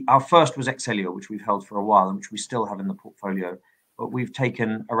 Our first was Excellior, which we've held for a while and which we still have in the portfolio, but we've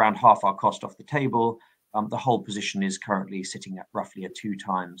taken around half our cost off the table. The whole position is currently sitting at roughly a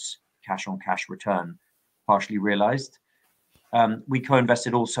 2x cash on cash return, partially realized. We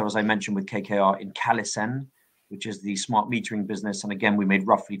co-invested also, as I mentioned, with KKR in Calisen, which is the smart metering business. And again, we made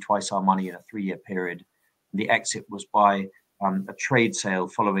roughly twice our money in a 3-year period. The exit was by a trade sale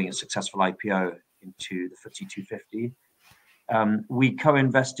following a successful IPO into the FTSE 250. We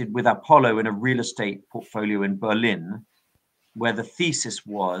co-invested with Apollo in a real estate portfolio in Berlin, where the thesis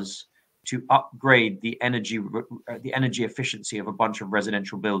was to upgrade the energy efficiency of a bunch of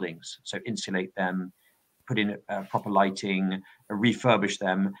residential buildings, so insulate them, put in proper lighting, refurbish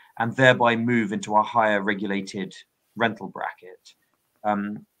them, and thereby move into a higher regulated rental bracket.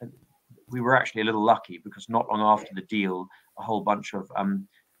 We were actually a little lucky because not long after the deal, a whole bunch of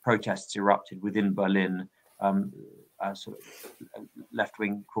protests erupted within Berlin, sort of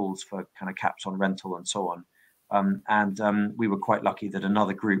left-wing calls for kind of caps on rental and so on. We were quite lucky that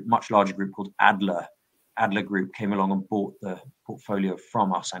another group, much larger group called Adler Group, came along and bought the portfolio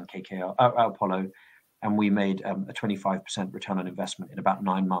from us and KKR, Apollo, and we made a 25% return on investment in about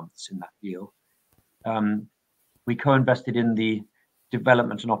 9 months in that deal. We co-invested in the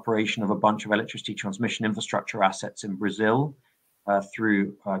development and operation of a bunch of electricity transmission infrastructure assets in Brazil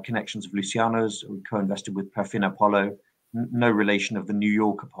through connections of Luciano's. We co-invested with Perfin Apollo, no relation of the New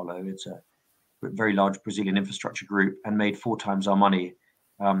York Apollo. It's a very large Brazilian infrastructure group, and made 4 times our money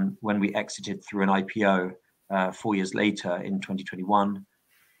when we exited through an IPO 4 years later in 2021.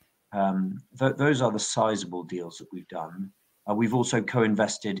 Those are the sizable deals that we've done. We've also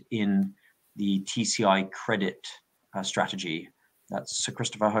co-invested in the TCI credit strategy. That's Sir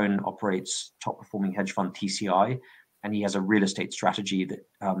Christopher Hone operates top performing hedge fund TCI, and he has a real estate strategy that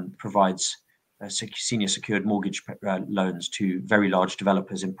provides senior secured mortgage loans to very large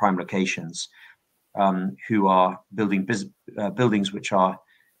developers in prime locations who are building buildings which are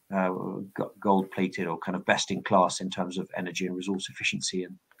gold plated or kind of best in class in terms of energy and resource efficiency,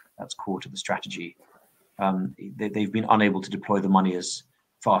 and that's core to the strategy. They've been unable to deploy the money as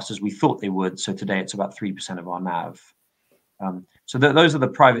fast as we thought they would, so today it's about 3% of our NAV. So those are the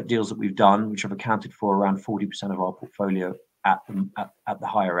private deals that we've done, which have accounted for around 40% of our portfolio at the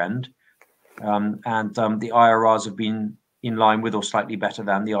higher end. The IRRs have been in line with or slightly better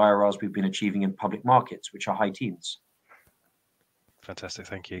than the IRRs we've been achieving in public markets, which are high teens. Fantastic,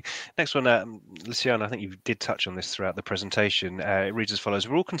 thank you. Next one, Luciano, I think you did touch on this throughout the presentation. It reads as follows: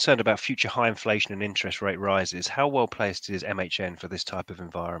 we're all concerned about future high inflation and interest rate rises. How well placed is MHN for this type of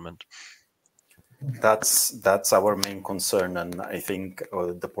environment? That's our main concern, and I think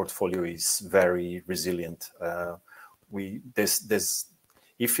the portfolio is very resilient.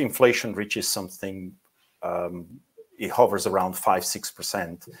 If inflation reaches something, it hovers around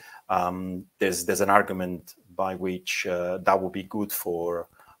 5-6%. There's an argument by which that will be good for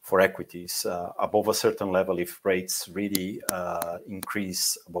equities. Above a certain level, if rates really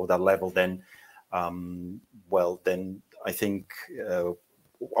increase above that level, then then I think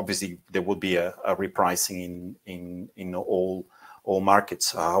obviously there will be a repricing in all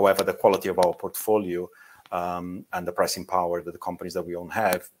markets. However, the quality of our portfolio and the pricing power that the companies that we own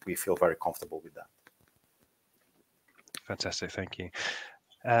have, we feel very comfortable with that. Fantastic, thank you.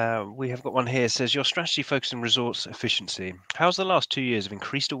 We have got one here. It says, your strategy focused on resource efficiency. How's the last 2 years of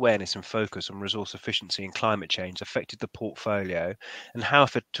increased awareness and focus on resource efficiency and climate change affected the portfolio? And how,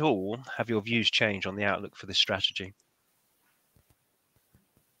 if at all, have your views changed on the outlook for this strategy?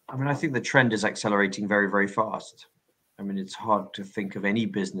 I mean, I think the trend is accelerating very, very fast. I mean, it's hard to think of any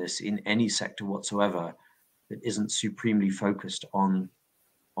business in any sector whatsoever that isn't supremely focused on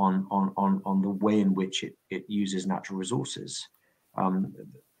the way in which it uses natural resources.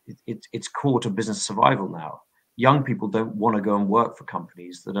 It's core to business survival now. Young people don't want to go and work for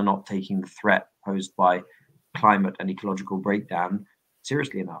companies that are not taking the threat posed by climate and ecological breakdown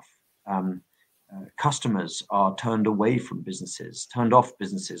seriously enough. Customers are turned off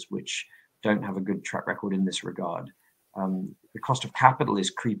businesses which don't have a good track record in this regard. The cost of capital is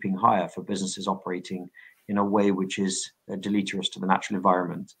creeping higher for businesses operating in a way which is deleterious to the natural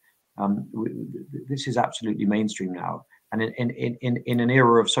environment. This is absolutely mainstream now. And in an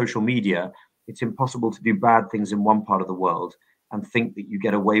era of social media, it's impossible to do bad things in one part of the world and think that you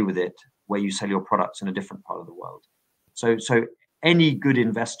get away with it where you sell your products in a different part of the world. So any good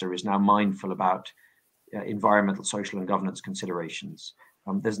investor is now mindful about environmental, social, and governance considerations.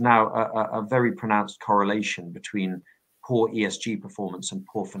 There's now a very pronounced correlation between poor ESG performance and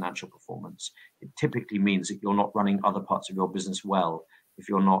poor financial performance. It typically means that you're not running other parts of your business well if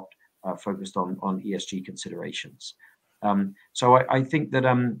you're not focused on ESG considerations. So I think that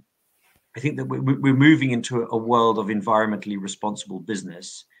we're moving into a world of environmentally responsible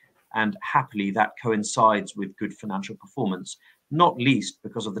business, and happily that coincides with good financial performance, not least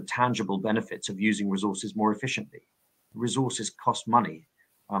because of the tangible benefits of using resources more efficiently. Resources cost money,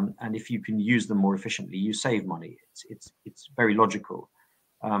 and if you can use them more efficiently, you save money. It's very logical.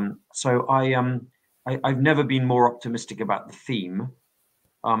 So I've never been more optimistic about the theme,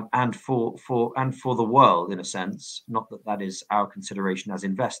 and for the world, in a sense. Not that that is our consideration as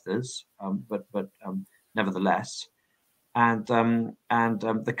investors, but nevertheless. And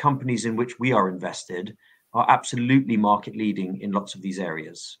the companies in which we are invested are absolutely market leading in lots of these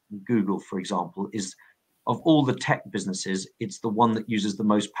areas. Google, for example, is, of all the tech businesses, it's the one that uses the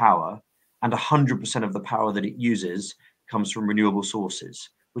most power, and 100% of the power that it uses comes from renewable sources,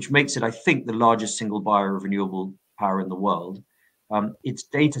 which makes it, I think, the largest single buyer of renewable power in the world. Its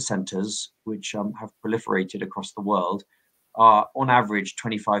data centers, which have proliferated across the world, are on average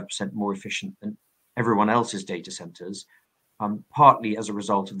 25% more efficient than everyone else's data centers, partly as a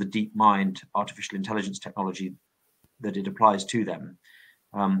result of the DeepMind artificial intelligence technology that it applies to them.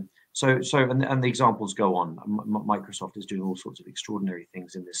 And the examples go on. Microsoft is doing all sorts of extraordinary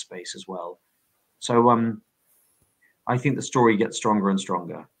things in this space as well. So I think the story gets stronger and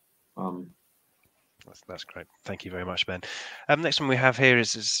stronger. That's great. Thank you very much, Ben. Next one we have here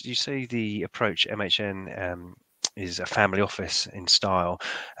is you say the approach MHN is a family office in style.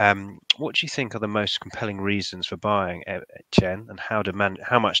 What do you think are the most compelling reasons for buying MHN, and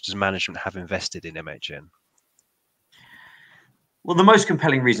how much does management have invested in MHN? Well, the most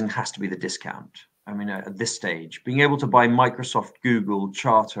compelling reason has to be the discount. I mean, at this stage, being able to buy Microsoft, Google,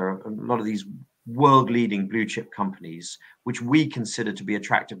 Charter, a lot of these world-leading blue chip companies, which we consider to be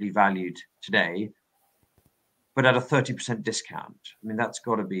attractively valued today, but at a 30% discount. I mean, that's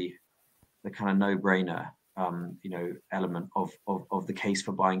got to be the kind of no-brainer, element of the case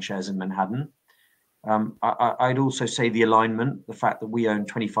for buying shares in Menhaden. I'd also say the alignment, the fact that we own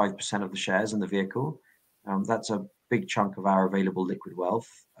 25% of the shares in the vehicle, that's a big chunk of our available liquid wealth,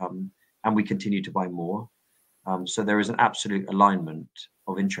 and we continue to buy more. So there is an absolute alignment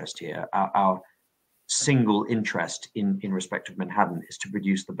of interest here. Our single interest in respect of Menhaden is to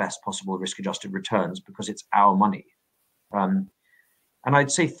produce the best possible risk-adjusted returns because it's our money. And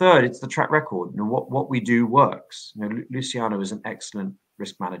I'd say third, it's the track record. What we do works. Luciano is an excellent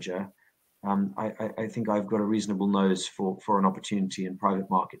risk manager. I think I've got a reasonable nose for an opportunity in private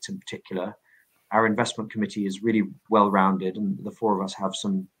markets in particular. Our investment committee is really well-rounded, and the four of us have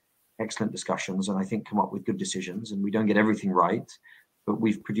some excellent discussions and I think come up with good decisions, and we don't get everything right, but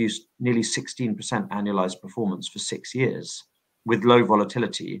we've produced nearly 16% annualized performance for 6 years with low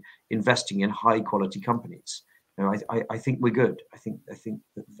volatility, investing in high quality companies. I think we're good. I think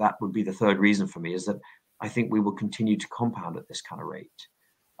that would be the third reason for me, is that I think we will continue to compound at this kind of rate.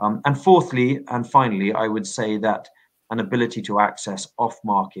 And fourthly, and finally, I would say that an ability to access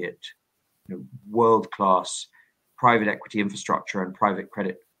off-market, world-class private equity infrastructure and private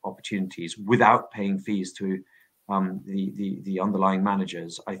credit opportunities without paying fees to the underlying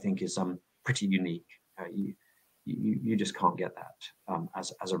managers, I think is pretty unique. You just can't get that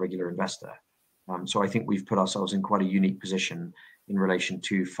as a regular investor. So I think we've put ourselves in quite a unique position in relation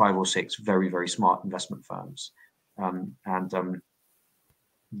to 5 or 6 very, very smart investment firms. And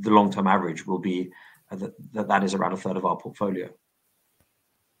the long-term average will be that is around a third of our portfolio.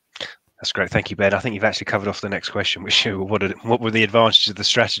 That's great. Thank you, Ben. I think you've actually covered off the next question, which what were the advantages of the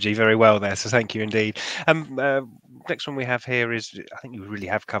strategy? Very well there. So thank you indeed. Next one we have here is, I think you really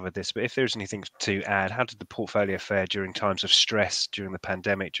have covered this, but if there's anything to add, how did the portfolio fare during times of stress, during the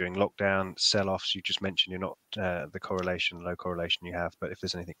pandemic, during lockdown, sell-offs? You just mentioned you're not the low correlation you have, but if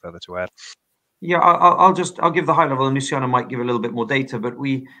there's anything further to add. Yeah, I'll give the high level, and Luciano might give a little bit more data, but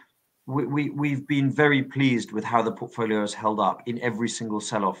we've been very pleased with how the portfolio has held up in every single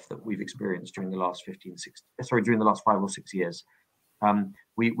sell-off that we've experienced during the last 5 or 6 years.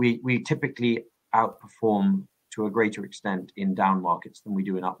 We typically outperform to a greater extent in down markets than we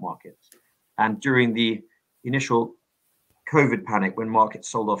do in up markets. And during the initial COVID panic, when markets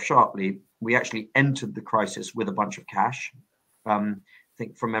sold off sharply, we actually entered the crisis with a bunch of cash. I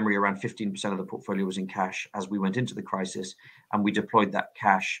think from memory, around 15% of the portfolio was in cash as we went into the crisis, and we deployed that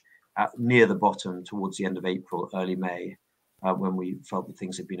cash near the bottom towards the end of April, early May, when we felt that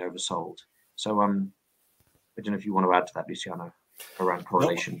things had been oversold. So I don't know if you want to add to that, Luciano, around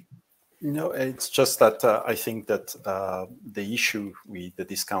correlation. No, it's just that I think that the issue with the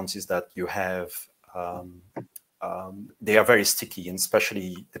discounts is that you have they are very sticky, and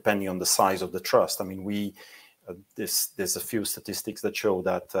especially depending on the size of the trust. I mean, there's a few statistics that show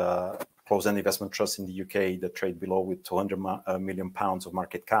that closed-end investment trusts in the UK that trade below with 200 million pounds of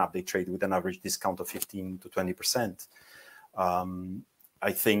market cap, they trade with an average discount of 15 to 20%.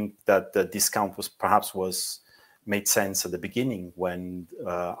 I think that the discount was made sense at the beginning when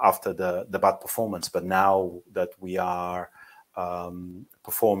after the bad performance, but now that we are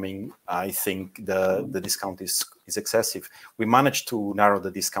performing, I think the discount is excessive. We managed to narrow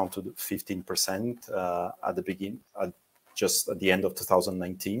the discount to 15% at the beginning, just at the end of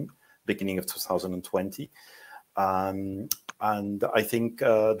 2019, beginning of 2020. And I think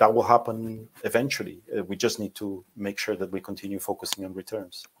that will happen eventually. We just need to make sure that we continue focusing on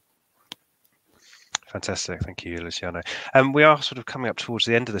returns. Fantastic. Thank you, Luciano. We are sort of coming up towards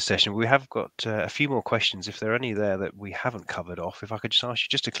the end of the session. We have got a few more questions. If there are any there that we haven't covered off, if I could just ask you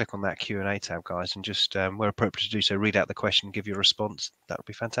just to click on that Q&A tab, guys, and just where appropriate to do so, read out the question, give your response. That would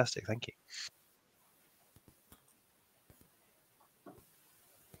be fantastic. Thank you.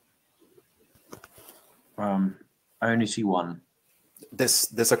 I only see one.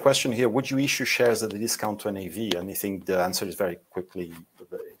 There's a question here. Would you issue shares at a discount to NAV? And I think the answer is very quick.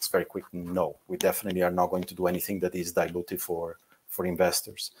 No. We definitely are not going to do anything that is dilutive for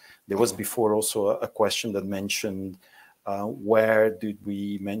investors. There was before also a question that mentioned where did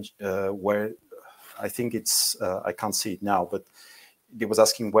we mention where I think it's I can't see it now, but it was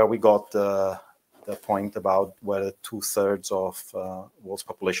asking where we got the point about whether 2/3 of world's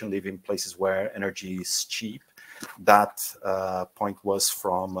population live in places where energy is cheap. That point was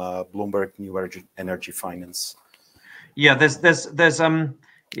from Bloomberg New Energy Finance. Yeah, there's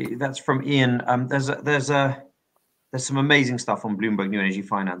that's from Ian. There's some amazing stuff on Bloomberg New Energy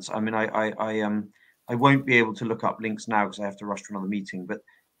Finance. I mean, I won't be able to look up links now because I have to rush to another meeting. But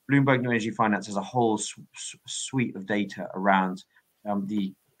Bloomberg New Energy Finance has a whole suite of data around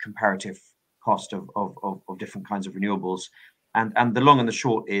the comparative cost of different kinds of renewables, and the long and the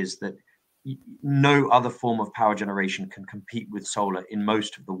short is that no other form of power generation can compete with solar in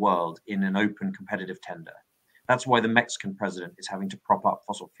most of the world in an open competitive tender. That's why the Mexican president is having to prop up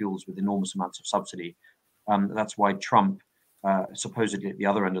fossil fuels with enormous amounts of subsidy. That's why Trump, supposedly at the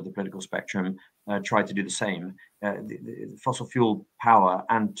other end of the political spectrum, tried to do the same. The fossil fuel power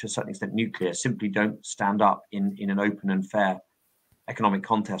and to a certain extent nuclear simply don't stand up in an open and fair economic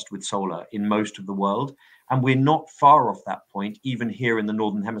contest with solar in most of the world. And we're not far off that point, even here in the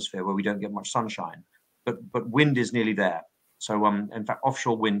Northern Hemisphere where we don't get much sunshine. But wind is nearly there. So in fact,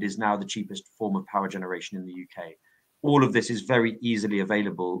 offshore wind is now the cheapest form of power generation in the UK. All of this is very easily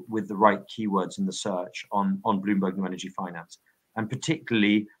available with the right keywords in the search on Bloomberg New Energy Finance, and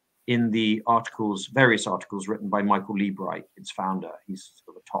particularly in the articles, various articles written by Michael Liebreich, its founder. He's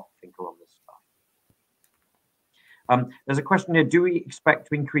sort of a top thinker on this stuff. There's a question here, do we expect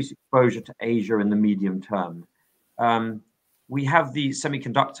to increase exposure to Asia in the medium term? We have the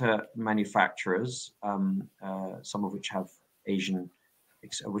semiconductor manufacturers, some of which have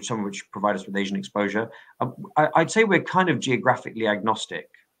some of which provide us with Asian exposure. I'd say we're kind of geographically agnostic.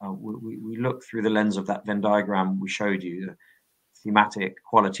 We look through the lens of that Venn diagram we showed you, the thematic,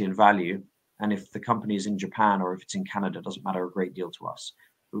 quality and value. And if the company is in Japan or if it's in Canada, it doesn't matter a great deal to us.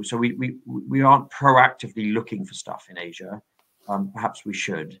 So we aren't proactively looking for stuff in Asia. Perhaps we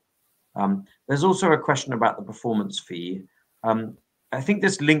should. There's also a question about the performance fee. I think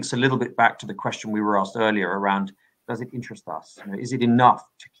this links a little bit back to the question we were asked earlier around, does it interest us? You know, is it enough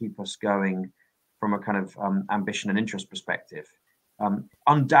to keep us going from a kind of ambition and interest perspective?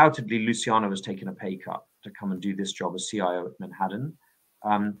 Undoubtedly, Luciano has taken a pay cut to come and do this job as CIO at Menhaden.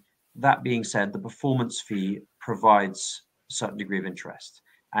 That being said, the performance fee provides a certain degree of interest.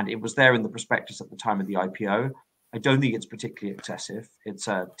 And it was there in the prospectus at the time of the IPO. I don't think it's particularly excessive. It's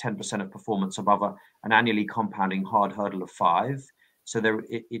 10% of performance above an annually compounding hard hurdle of 5. So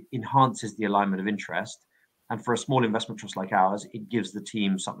it enhances the alignment of interest. And for a small investment trust like ours, it gives the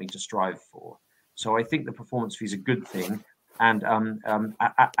team something to strive for. So I think the performance fee is a good thing. And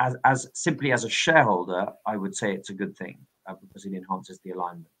as simply as a shareholder, I would say it's a good thing because it enhances the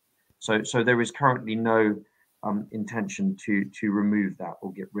alignment. So there is currently no intention to remove that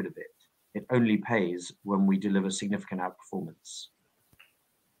or get rid of it. It only pays when we deliver significant outperformance.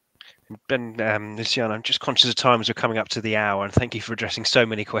 Ben, Luciano, I'm just conscious of time as we're coming up to the hour, and thank you for addressing so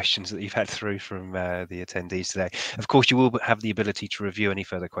many questions that you've had through from the attendees today. Of course, you will have the ability to review any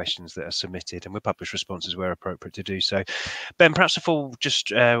further questions that are submitted, and we'll publish responses where appropriate to do so. Ben, perhaps before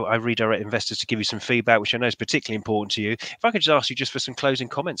I redirect investors to give you some feedback, which I know is particularly important to you, if I could just ask you just for some closing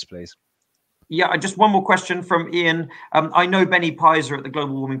comments, please. Yeah, just one more question from Ian. I know Benny Pizer at the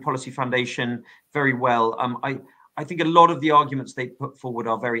Global Warming Policy Foundation very well. I think a lot of the arguments they put forward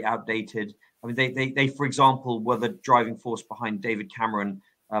are very outdated. I mean, they for example, were the driving force behind David Cameron,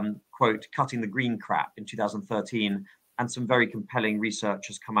 quote, cutting the green crap in 2013. And some very compelling research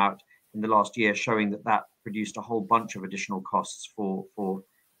has come out in the last year showing that that produced a whole bunch of additional costs for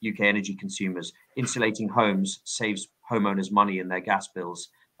UK energy consumers. Insulating homes saves homeowners money in their gas bills.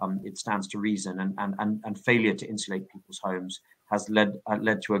 It stands to reason, and failure to insulate people's homes has led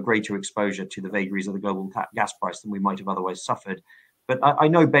to a greater exposure to the vagaries of the global gas price than we might have otherwise suffered. But I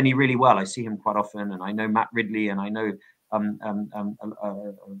know Benny really well. I see him quite often, and I know Matt Ridley, and I know a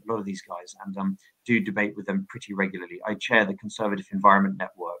lot of these guys, and do debate with them pretty regularly. I chair the Conservative Environment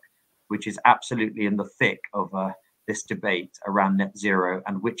Network, which is absolutely in the thick of this debate around net zero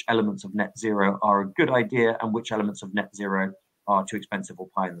and which elements of net zero are a good idea and which elements of net zero are too expensive or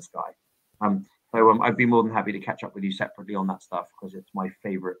pie in the sky. So I'd be more than happy to catch up with you separately on that stuff because it's my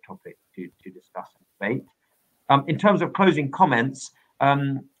favorite topic to discuss and debate. In terms of closing comments,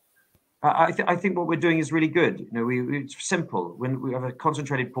 I think what we're doing is really good. It's simple. When we have a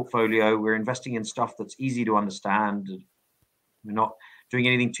concentrated portfolio, we're investing in stuff that's easy to understand. We're not doing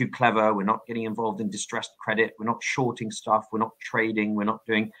anything too clever. We're not getting involved in distressed credit. We're not shorting stuff. We're not trading. We're not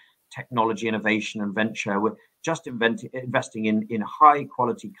doing technology innovation and venture. We're just investing in high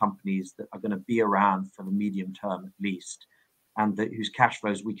quality companies that are going to be around for the medium term at least, and whose cash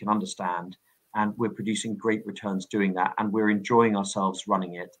flows we can understand. And we're producing great returns doing that. And we're enjoying ourselves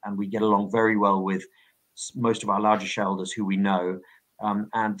running it. And we get along very well with most of our larger shareholders who we know.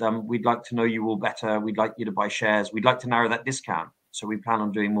 We'd like to know you all better. We'd like you to buy shares. We'd like to narrow that discount. So we plan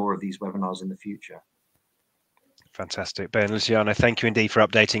on doing more of these webinars in the future. Fantastic. Ben, Luciano, thank you indeed for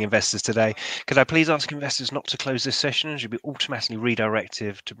updating investors today. Could I please ask investors not to close this session, as you'll be automatically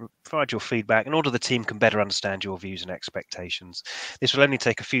redirected to provide your feedback in order the team can better understand your views and expectations. This will only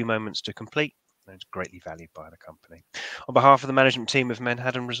take a few moments to complete and is greatly valued by the company. On behalf of the management team of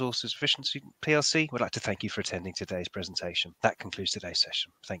Menhaden Resources Efficiency PLC, we'd like to thank you for attending today's presentation. That concludes today's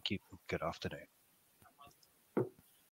session. Thank you and good afternoon.